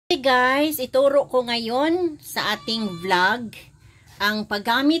Hey guys, ituro ko ngayon sa ating vlog ang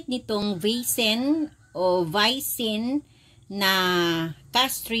paggamit nitong Veissen na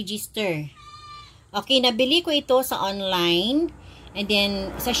Cash Register. Okay, nabili ko ito sa online and then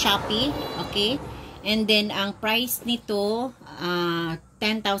sa Shopee, okay? And then ang price nito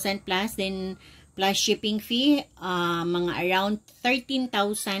 10,000 plus, then plus shipping fee, mga around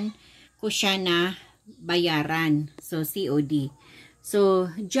 13,000 ko siya na bayaran. So COD. So,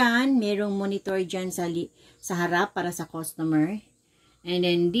 dyan, merong monitor dyan sa harap para sa customer. And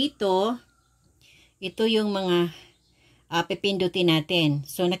then, dito, ito yung mga pipindutin natin.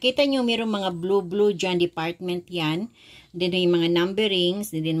 So, nakita nyo, merong mga blue dyan, department yan. Then, yung mga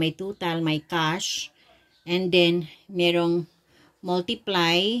numberings. Then, may total, may cash. And then, merong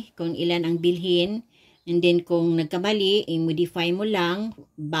multiply, kung ilan ang bilhin. And then, kung nagkamali, i-modify mo lang,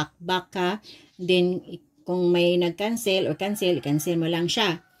 back ka. Then, kung may nag-cancel or cancel mo lang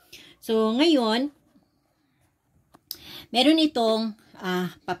siya. So, ngayon, meron itong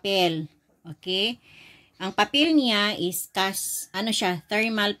papel. Okay? Ang papel niya is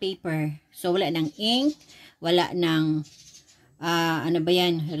thermal paper. So, wala ng ink, wala ng,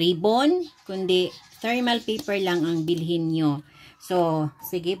 ribbon, kundi thermal paper lang ang bilhin nyo. So,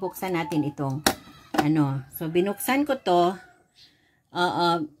 sige, buksan natin itong, So, binuksan ko to,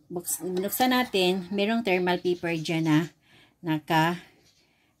 binuksan natin, merong thermal paper dyan na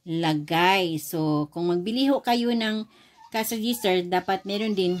nakalagay. So, kung magbili ho kayo ng cash register, dapat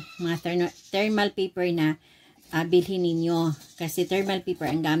meron din mga thermal paper na bilhin ninyo. Kasi thermal paper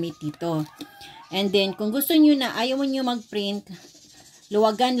ang gamit dito. And then, kung gusto nyo na ayaw nyo mag-print,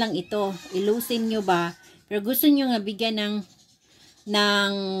 luwagan lang ito. Ilusin nyo ba? Pero gusto nyo nga bigyan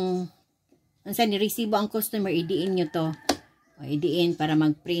ng resibo ang customer, idiin nyo to. Idiin para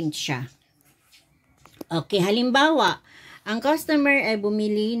mag-print siya. Okay, halimbawa, ang customer ay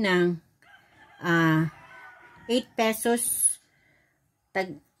bumili ng 8 pesos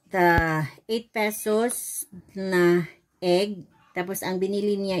 8 pesos na egg. Tapos, ang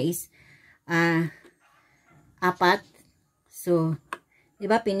binili niya is 4. So,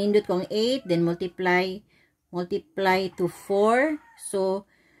 diba, pinindot kong 8, then multiply to 4. So,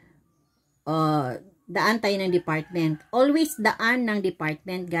 daan tayo ng department. Always daan ng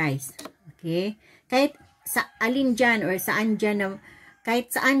department, guys. Okay? Kahit sa alin dyan or saan dyan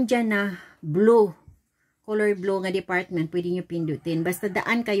na blue, color blue nga department, pwede nyo pindutin. Basta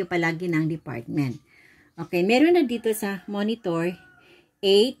daan kayo palagi ng department. Okay, meron na dito sa monitor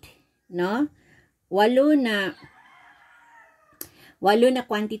 8, no? 8 na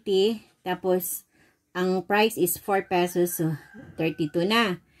quantity, tapos ang price is 4 pesos, so 32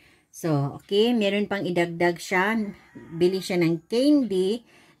 na. So, okay, meron pang idagdag siya. Bili siya ng candy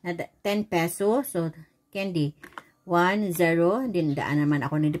na 10 peso. So, candy, 1, 0. Then, daan naman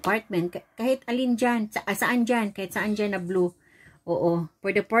ako ng department. Kahit alin dyan, saan dyan, kahit saan dyan na blue. Oo,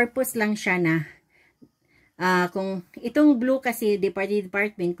 for the purpose lang siya na, kung itong blue kasi,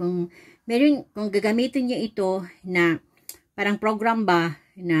 department, kung gagamitin nyo ito na, parang program ba,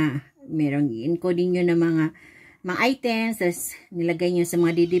 na merong encoding nyo na mga items, as nilagay nyo sa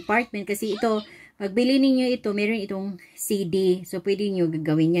mga department. Kasi ito, pagbili ninyo ito, meron itong CD. So, pwede nyo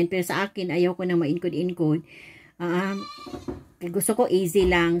gagawin yan. Pero sa akin, ayaw ko na ma-encode. Gusto ko easy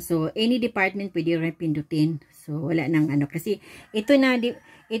lang. So, any department pwede rin pindutin. So, wala nang Kasi, ito na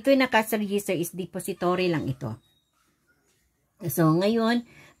cash register is depository lang ito. So, ngayon,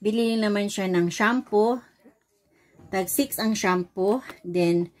 bili naman siya ng shampoo. Tag 6 ang shampoo.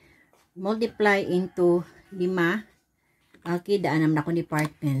 Then, multiply into 5. Okay, daan naman ako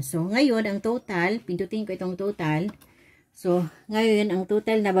department. So, ngayon, ang total, pindutin ko itong total. So, ngayon, ang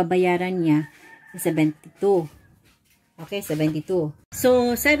total na babayaran niya is 72. Okay, 72.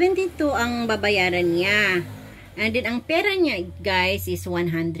 So, 72 ang babayaran niya. And then, ang pera niya, guys, is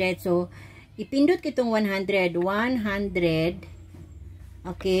 100. So, ipindot ko itong 100. 100.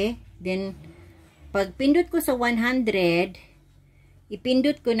 Okay. Then, pag pindot ko sa 100,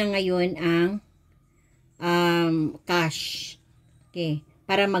 ipindot ko na ngayon ang cash. Okay.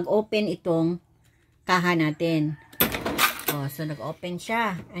 Para mag-open itong kaha natin. So, nag-open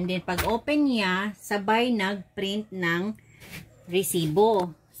siya. And then, pag-open niya, sabay nag-print ng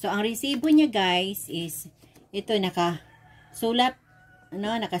resibo. So, ang resibo niya, guys, is ito, nakasulat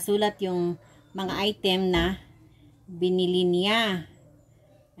yung mga item na binili niya.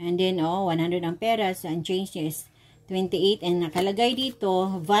 And then, 100 ang pera. So, ang change niya is 28, and nakalagay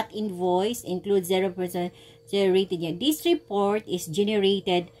dito, VAT invoice includes 0% generated niya. This report is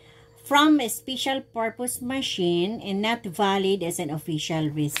generated from a special purpose machine and not valid as an official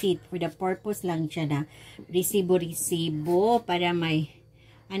receipt. For the purpose lang siya na resibo para may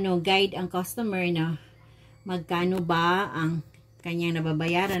guide ang customer na magkano ba ang kanyang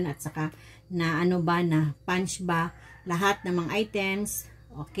nababayaran at saka na na punch ba lahat ng mga items.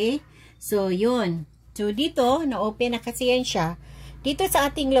 Okay? So, yun. So, dito, na-open na kasi yan siya. Dito sa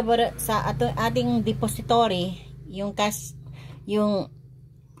ating ating depository, yung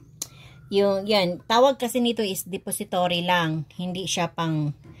yan, tawag kasi nito is depository lang. Hindi siya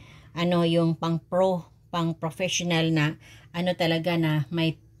pang, yung pang professional na, talaga na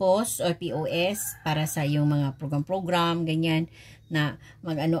may POS or POS para sa yung mga program, ganyan, na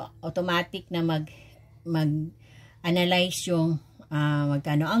automatic na mag-analyze yung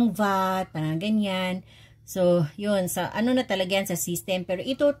magkano ang VAT, parang ganyan. So, yun, sa na talaga yan sa system. Pero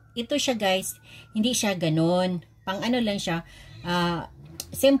ito siya guys, hindi siya ganun. Pang lang siya,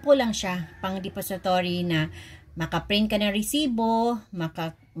 simple lang siya, pang depository na makaprint ka ng resibo,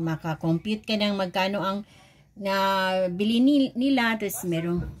 maka-compute ka ng magkano ang na bili nila, tapos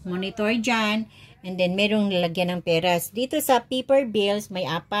merong monitor dyan, and then merong lalagyan ng peras. Dito sa paper bills, may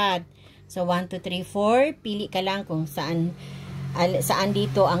 4. So, 1, 2, 3, 4. Pili ka lang kung saan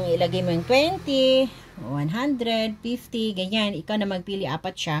dito ang ilagay mo yung 20, 100, 50, ganyan. Ikaw na magpili, 4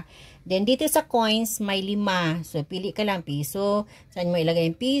 siya. Then, dito sa coins, may 5. So, pili ka lang piso. Saan mo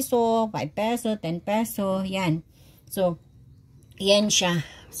ilagay yung piso, 5 peso, 10 peso, yan. So, yan siya.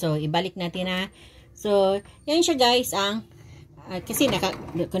 So, ibalik natin na. So, yan siya guys, kasi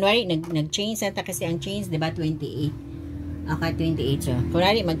kunwari, nag-change na kasi ang change, diba, 28. Okay, 28. So,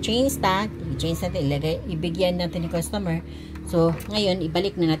 kunwari, mag-change i-change natin, ibigyan natin ni customer. So, ngayon,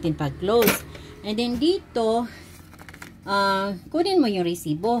 ibalik na natin pag close. And then, dito, kunin mo yung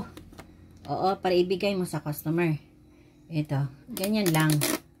resibo. Oo, para ibigay mo sa customer. Ito, ganyan lang.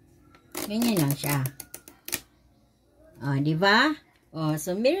 Ganyan lang siya. Diba?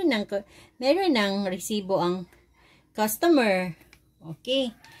 So, meron ng resibo ang customer.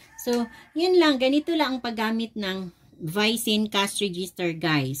 Okay. So, yun lang. Ganito lang ang paggamit ng Veissen Cash Register,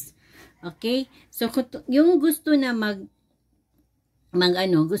 guys. Okay. So, yung gusto na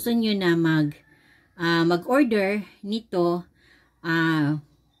gusto nyo na mag-order nito,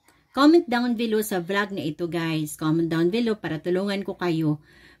 comment down below sa vlog na ito, guys. Comment down below para tulungan ko kayo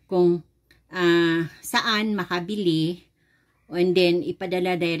kung saan makabili. And then,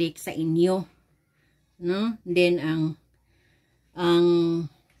 ipadala direct sa inyo. No? Then, ang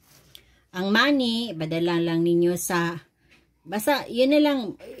money, ipadala lang ninyo sa, basta, yun na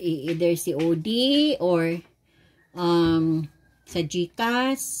lang, either COD or sa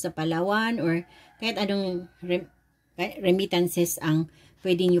GCash, sa Palawan, or kahit anong remittances ang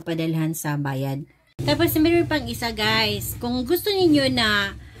pwede nyo padalhan sa bayad. Tapos, meron pang isa, guys. Kung gusto niyo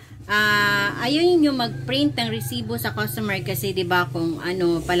na ayaw niyo mag-print ng resibo sa customer kasi 'di ba kung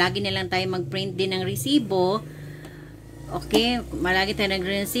palagi na lang tayo mag-print din ng resibo. Okay, malagi tayo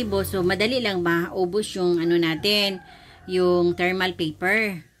nag-resibo, so madali lang maubos yung natin, yung thermal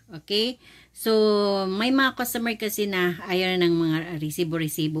paper. Okay? So may mga customer kasi na ayaw na ng mga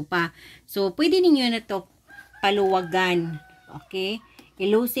resibo pa. So pwede niyo na to paluwagan. Okay?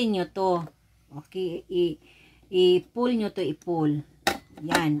 I-loosen niyo to. Okay? I-pull niyo to, i-pull.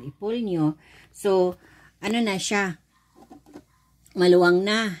 Yan, i-pull nyo. So, na siya? Maluwang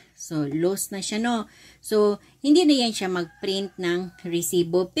na. So, loose na siya, no? So, hindi na yan siya mag-print ng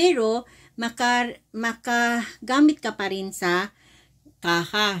resibo. Pero, makagamit ka pa rin sa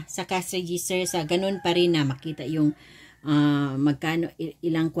kaha, sa cash register, sa ganun pa rin na makita yung magkano,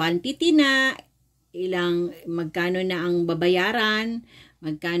 ilang quantity na, magkano na ang babayaran,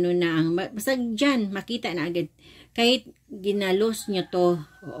 magkano na ang, basta dyan, makita na agad. Kahit ginalos nyo to.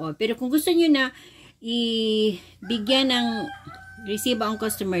 Oo. Pero kung gusto nyo na ibigyan ng resibo ang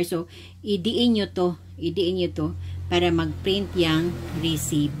customer, so, idiin nyo to para mag-print yung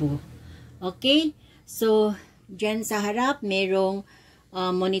resibo. Okay? So, dyan sa harap, merong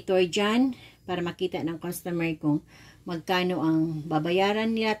monitor dyan para makita ng customer kung magkano ang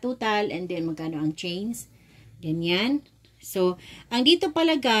babayaran nila total and then magkano ang change. Ganyan. So, ang dito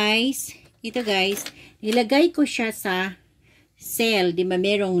pala guys, ito guys, nilagay ko siya sa cell. Di ba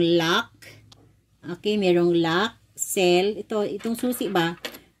merong lock? Okay, merong lock, cell. Itong susi ba?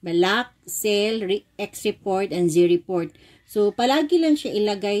 Lock, cell, X report, and Z report. So, palagi lang siya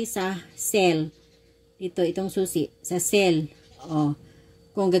ilagay sa cell. Itong susi. Sa cell.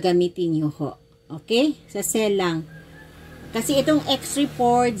 Kung gagamitin nyo ho. Okay? Sa cell lang. Kasi itong X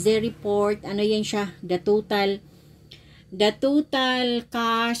report, Z report, yan siya? The total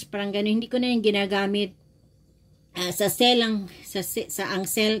cash, parang gano'n, hindi ko na yung ginagamit. Sa cell lang, sa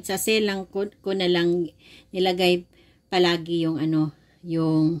cell lang ko na lang nilagay palagi yung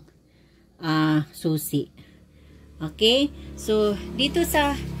yung susi. Okay? So, dito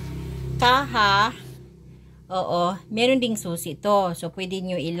sa kaha, oo, meron ding susi to. So, pwede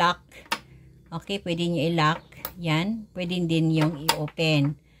nyo i-lock. Okay, pwede nyo i-lock. Yan. Pwede din yung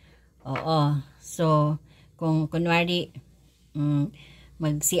i-open. Oo. So, kung kunwari,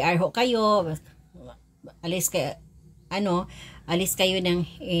 mag-CR ho kayo, alis kayo ng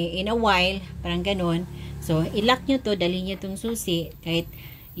in a while, parang ganun. So, i-lock nyo to, dali nyo tong susi, kahit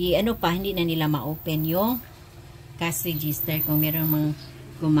hindi na nila ma-open yung cash register kung meron mang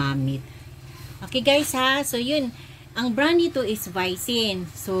gumamit. Okay guys ha, so yun, ang brand nito is Veissen.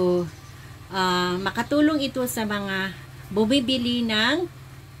 So, makatulong ito sa mga bumibili ng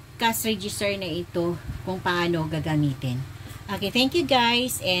cash register na ito kung paano gagamitin. Okay, thank you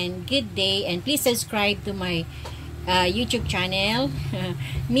guys and good day, and please subscribe to my YouTube channel,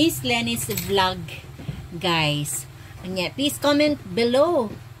 Miss Lenny's Vlog, guys. And yeah, please comment below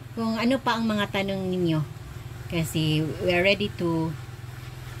kung ano pa ang mga tanong ninyo, kasi we are ready to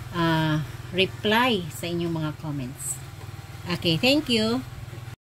reply sa inyong mga comments. Okay, thank you.